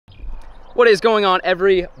What is going on,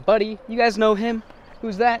 everybody? You guys know him?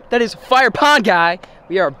 Who's that? That is Fire Pond Guy.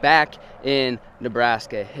 We are back in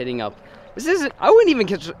Nebraska, hitting up. This isn't, I wouldn't even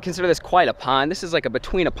consider this quite a pond. This is like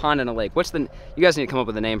between a pond and a lake. You guys need to come up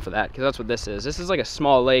with a name for that, because that's what this is. This is like a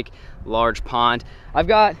small lake, large pond. I've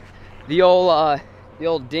got the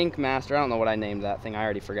old Dink Master. I don't know what I named that thing. I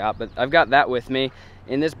already forgot, but I've got that with me.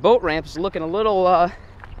 And this boat ramp is looking a little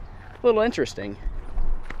interesting.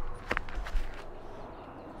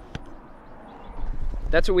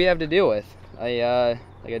 That's what we have to deal with. Like a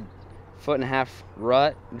 1.5 foot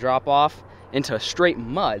rut drop off into straight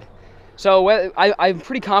mud. So I'm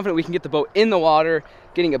pretty confident we can get the boat in the water.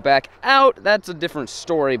 Getting it back out, that's a different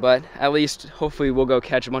story, but at least hopefully we'll go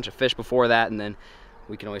catch a bunch of fish before that, and then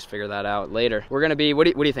we can always figure that out later. We're gonna be, what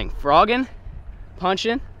do you think? Frogging,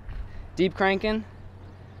 punching, deep cranking,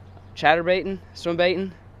 chatterbaiting, swim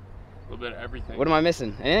baiting? A little bit of everything. What am I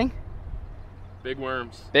missing? Anything? Big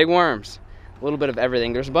worms. Big worms. A little bit of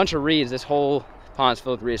everything. There's a bunch of reeds. This whole pond's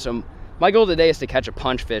filled with reeds. So my goal today is to catch a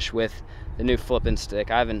punch fish with the new flippin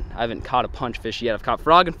stick. I haven't caught a punch fish yet. I've caught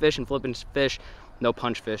frogging fish and flippin fish, no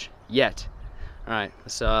punch fish yet. All right,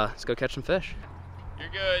 let's go catch some fish. You're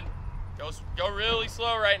good. Go really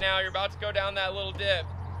slow right now. You're about to go down that little dip.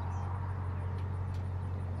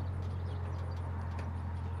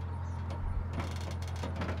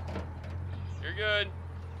 You're good.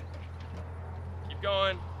 Keep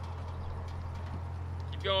going.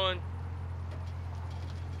 Keep going.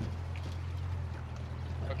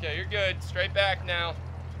 Okay, you're good. Straight back now.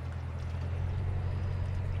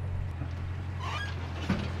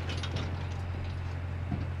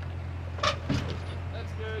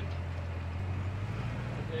 That's good.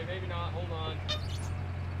 Okay, maybe not. Hold on.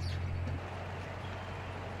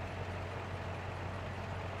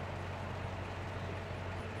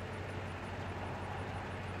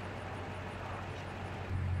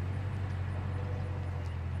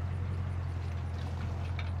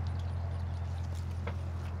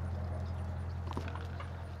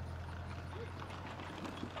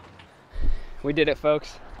 We did it,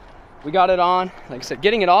 folks. We got it on. Like I said,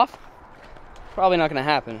 getting it off, probably not gonna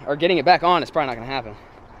happen. Or getting it back on is probably not gonna happen.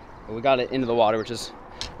 But we got it into the water, which is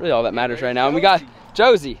really all that matters right now. And we got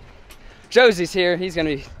Josie. Josie's here. He's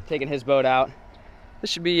gonna be taking his boat out.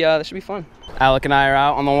 This should be fun. Alec and I are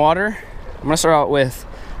out on the water. I'm gonna start out with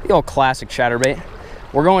the old classic chatterbait.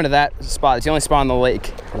 We're going to that spot. It's the only spot on the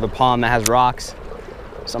lake or the pond that has rocks.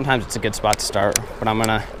 Sometimes it's a good spot to start, but I'm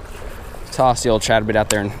gonna toss the old chatterbait out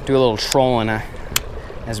there and do a little trolling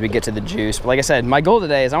as we get to the juice. But like I said, my goal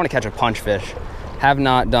today is I want to catch a punch fish. Have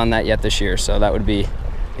not done that yet this year, so that would be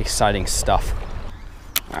exciting stuff.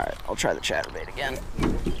 All right, I'll try the chatterbait again.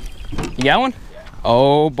 You got one? Yeah.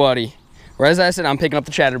 Oh, buddy. Or as I said, I'm picking up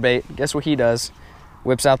the chatterbait. Guess what he does?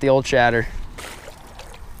 Whips out the old chatter.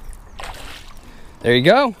 There you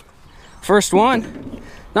go. First one.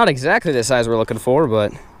 Not exactly the size we're looking for,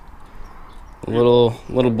 but a little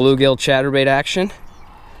bluegill chatterbait action.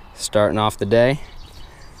 Starting off the day.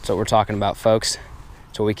 That's what we're talking about, folks.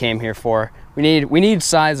 That's what we came here for. We need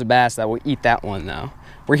size of bass that will eat that one, though.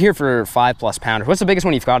 We're here for 5+ pounders. What's the biggest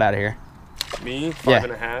one you've caught out of here? Me?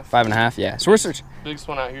 5.5. 5.5, yeah. So we're searching. Biggest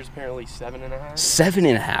one out here is apparently 7.5.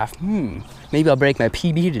 7.5. Maybe I'll break my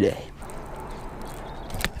PB today.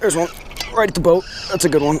 There's one right at the boat. That's a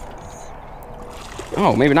good one.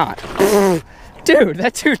 Oh, maybe not. Dude,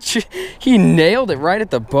 that dude, he nailed it right at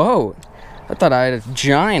the boat. I thought I had a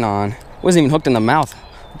giant on. Wasn't even hooked in the mouth.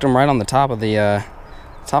 Hooked him right on the top of the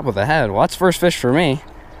head. Well, that's first fish for me.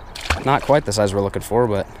 Not quite the size we're looking for,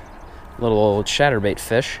 but a little old chatterbait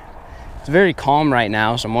fish. It's very calm right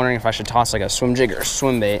now, so I'm wondering if I should toss like a swim jig or a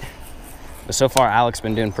swim bait. But so far, Alec's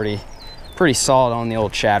been doing pretty solid on the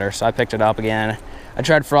old chatter, so I picked it up again. I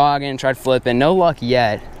tried frogging, tried flipping, no luck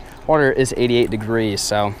yet. Water is 88 degrees,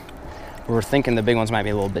 so we're thinking the big ones might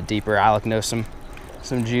be a little bit deeper. Alec knows some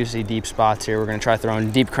juicy deep spots here. We're gonna try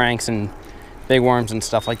throwing deep cranks and big worms and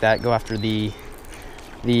stuff like that. Go after the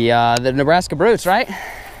Nebraska brutes, right?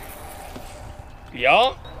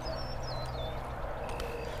 Yeah.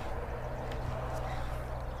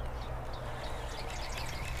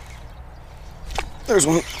 There's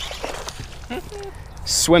one.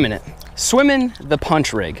 Swimming it. Swimming the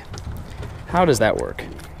punch rig. How does that work?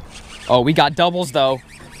 Oh, we got doubles though.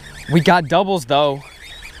 We got doubles though.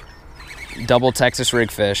 Double Texas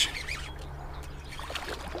rig fish.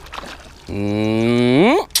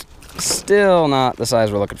 Still not the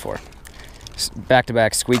size we're looking for.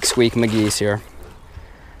 Back-to-back squeak McGee's here.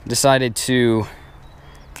 Decided to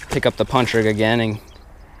pick up the punch rig again and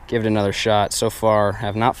give it another shot. So far,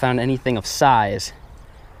 have not found anything of size.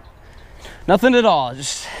 Nothing at all,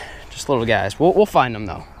 just just little guys. We'll find them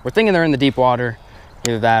though. We're thinking they're in the deep water.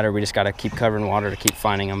 Either that or we just gotta keep covering water to keep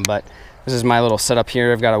finding them. But this is my little setup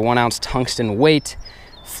here. I've got a 1 ounce tungsten weight,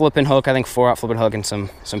 flippin hook, I think 4-aught flippin hook, and some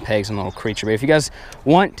pegs and a little creature bait. If you guys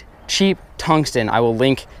want cheap tungsten, I will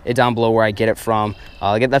link it down below where I get it from.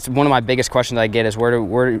 That's one of my biggest questions I get is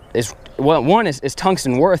one is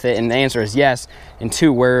tungsten worth it? And the answer is yes. And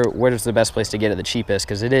 2, where is the best place to get it the cheapest?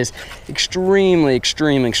 Because it is extremely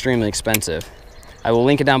expensive. I will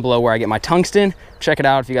link it down below where I get my tungsten. Check it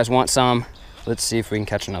out if you guys want some. Let's see if we can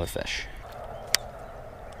catch another fish.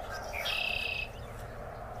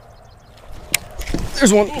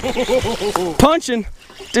 There's one. Punching.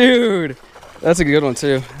 Dude. That's a good one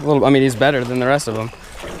too. I mean, he's better than the rest of them.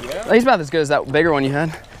 Yeah. He's about as good as that bigger one you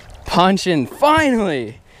had. Punching,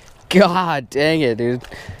 finally. God dang it, dude.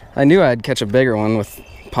 I knew I'd catch a bigger one with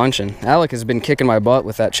punching. Alec has been kicking my butt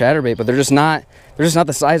with that chatterbait, but they're just not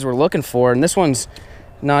the size we're looking for. And this one's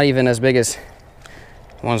not even as big as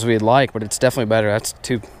ones we'd like, but it's definitely better. That's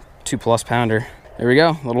 2+ pounder. There we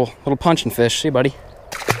go, little punching fish. See, buddy.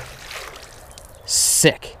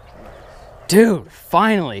 Sick. Dude,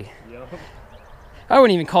 finally. I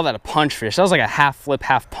wouldn't even call that a punch fish. That was like a half flip,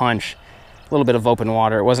 half punch. A little bit of open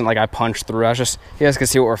water. It wasn't like I punched through. I was just, you guys can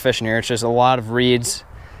see what we're fishing here. It's just a lot of reeds,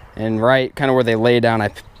 and right kind of where they lay down,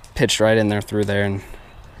 I pitched right in there through there and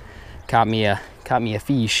caught me a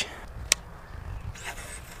fish.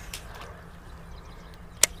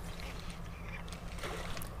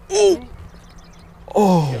 Oh,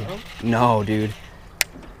 oh, no, dude.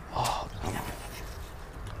 Oh, come on.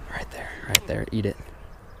 Right there, eat it.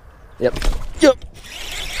 Yep.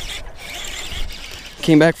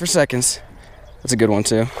 Came back for seconds. That's a good one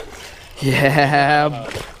too. Yeah,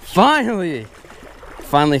 finally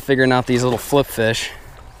figuring out these little flip fish.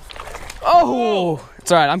 Oh,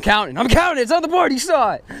 it's all right, I'm counting, it's on the board, you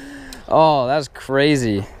saw it. Oh, that's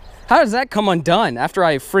crazy. How does that come undone after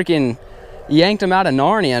I freaking yanked him out of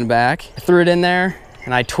Narnia and back? I threw it in there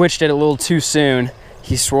and I twitched it a little too soon.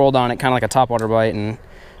 He swirled on it kind of like a topwater bite and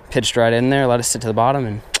pitched right in there, let it sit to the bottom,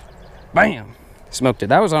 and bam, smoked it.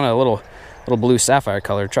 That was on a little blue sapphire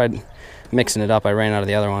color. Tried mixing it up. I ran out of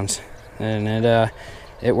the other ones, and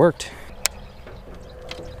it worked.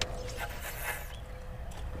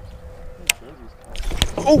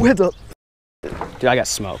 Oh, heads up. Dude, I got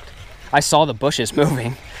smoked. I saw the bushes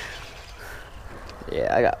moving.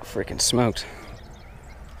 Yeah, I got freaking smoked.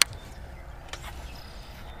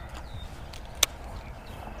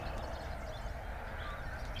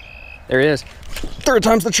 There he is. 3rd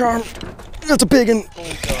time's the charm. That's a big one.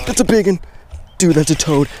 Oh, that's a big one. Dude, that's a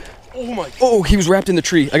toad. Oh my God. Oh, he was wrapped in the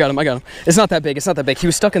tree. I got him. It's not that big. He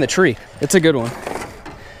was stuck in the tree. It's a good one.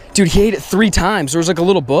 Dude, he ate it 3 times. There was like a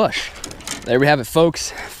little bush. There we have it,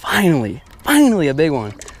 folks. Finally a big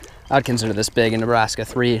one. I'd consider this big in Nebraska.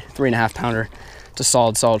 3.5 pounder. It's a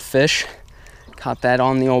solid fish. Caught that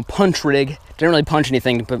on the old punch rig. Didn't really punch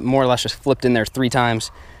anything, but more or less just flipped in there 3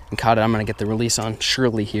 times and caught it. I'm gonna get the release on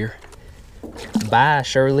Shirley here. Bye,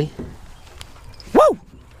 Shirley. Woo!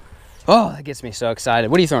 Oh, that gets me so excited.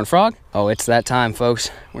 What are you throwing, frog? Oh, it's that time, folks.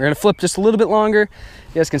 We're gonna flip just a little bit longer.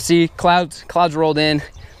 You guys can see clouds rolled in.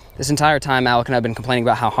 This entire time, Alec and I have been complaining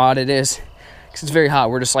about how hot it is, because it's very hot.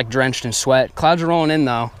 We're just like drenched in sweat. Clouds are rolling in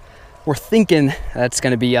though. We're thinking that's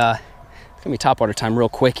gonna be topwater time real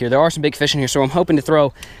quick here. There are some big fish in here, so I'm hoping to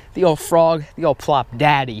throw the old frog, the old plop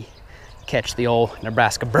daddy, catch the old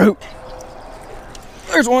Nebraska brute.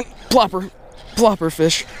 There's one. Plopper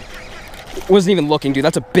fish. Wasn't even looking, dude.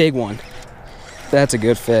 That's a big one. That's a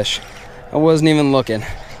good fish. I wasn't even looking.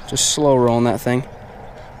 Just slow rolling that thing.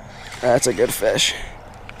 That's a good fish.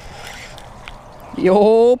 The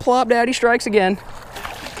old plop daddy strikes again.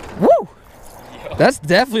 Woo! That's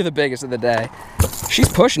definitely the biggest of the day. She's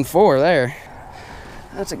pushing 4 there.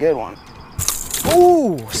 That's a good one.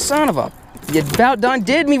 Ooh, son of a... You about done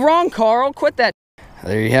did me wrong, Carl. Quit that.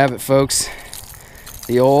 There you have it, folks.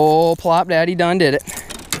 The old plop daddy done did it.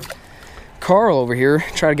 Carl over here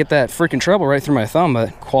tried to get that freaking treble right through my thumb,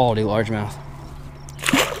 but quality largemouth.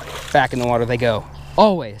 Back in the water they go.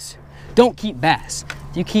 Always. Don't keep bass.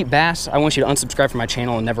 If you keep bass, I want you to unsubscribe from my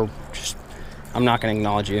channel and never just... I'm not going to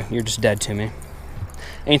acknowledge you. You're just dead to me.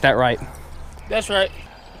 Ain't that right? That's right.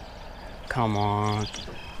 Come on.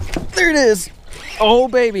 There it is. Oh,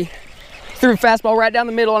 baby. Threw a fastball right down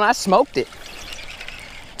the middle and I smoked it.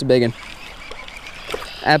 It's a big one.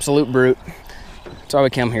 Absolute brute. That's why we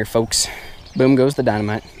come here, folks. Boom goes the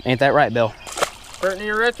dynamite. Ain't that right, Bill? Burton,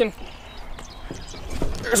 you reckon?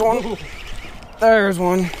 There's one. There's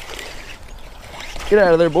one. Get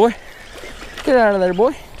out of there, boy. Get out of there,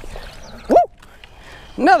 boy. Woo!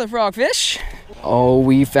 Another frogfish. Oh,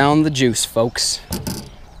 we found the juice, folks.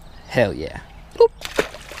 Hell yeah. Boop.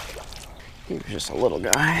 He was just a little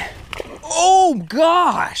guy. Oh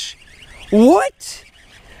gosh! What?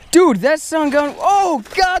 Dude, that sun gun, oh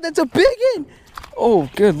God, that's a big one! Oh,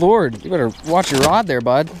 good Lord, you better watch your rod there,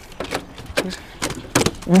 bud.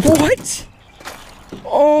 What?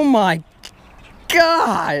 Oh my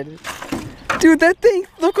God! Dude, that thing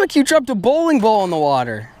looked like you dropped a bowling ball in the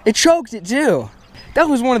water. It choked it too. That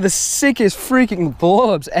was one of the sickest freaking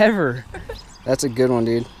blow-ups ever. That's a good one,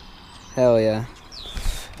 dude. Hell yeah.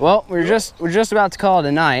 Well, we're just about to call it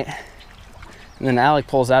a night. And then Alec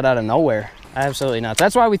pulls that out of nowhere. Absolutely nuts.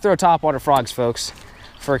 That's why we throw topwater frogs, folks.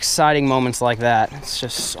 For exciting moments like that. It's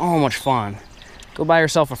just so much fun. Go buy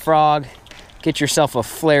yourself a frog. Get yourself a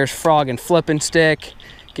Flair's frog and flippin' stick.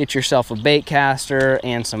 Get yourself a bait caster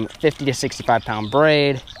and some 50 to 65 pound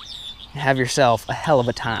braid. And have yourself a hell of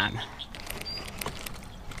a time.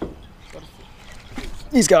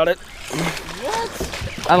 He's got it.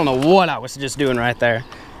 What? I don't know what I was just doing right there.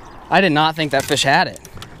 I did not think that fish had it.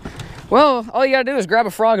 Well, all you gotta do is grab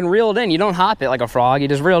a frog and reel it in. You don't hop it like a frog, you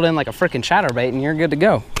just reel it in like a freaking chatterbait and you're good to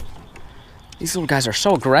go. These little guys are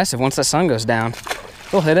so aggressive once the sun goes down.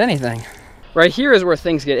 They'll hit anything. Right here is where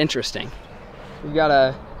things get interesting. You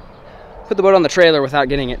gotta put the boat on the trailer without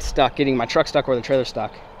getting it stuck, getting my truck stuck or the trailer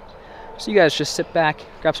stuck. So you guys just sit back,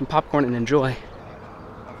 grab some popcorn and enjoy.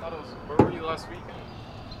 I thought it was, where were you last weekend?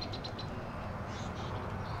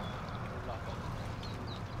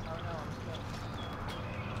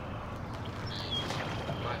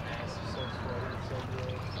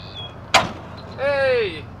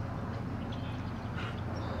 Hey!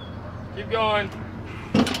 Keep going.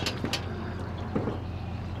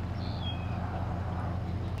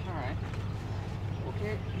 Alright.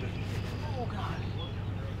 Okay. Oh God.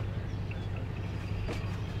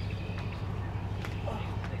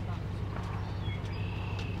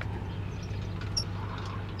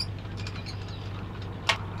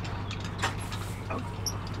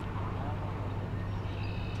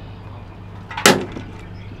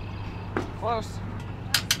 Close.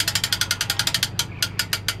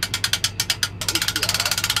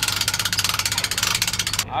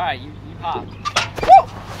 All right, you pop. Woo!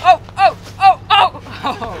 Oh, oh, oh, oh,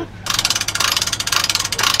 oh.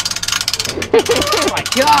 Oh my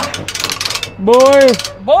God.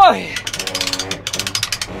 Boy.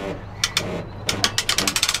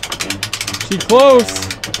 She close.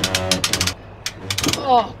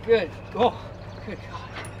 Oh, good. Oh, good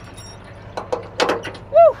God.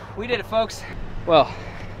 Woo! We did it, folks. Well,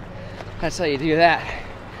 that's how you do that.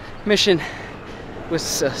 Mission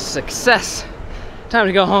was a success. Time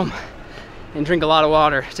to go home and drink a lot of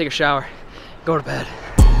water, take a shower, go to bed.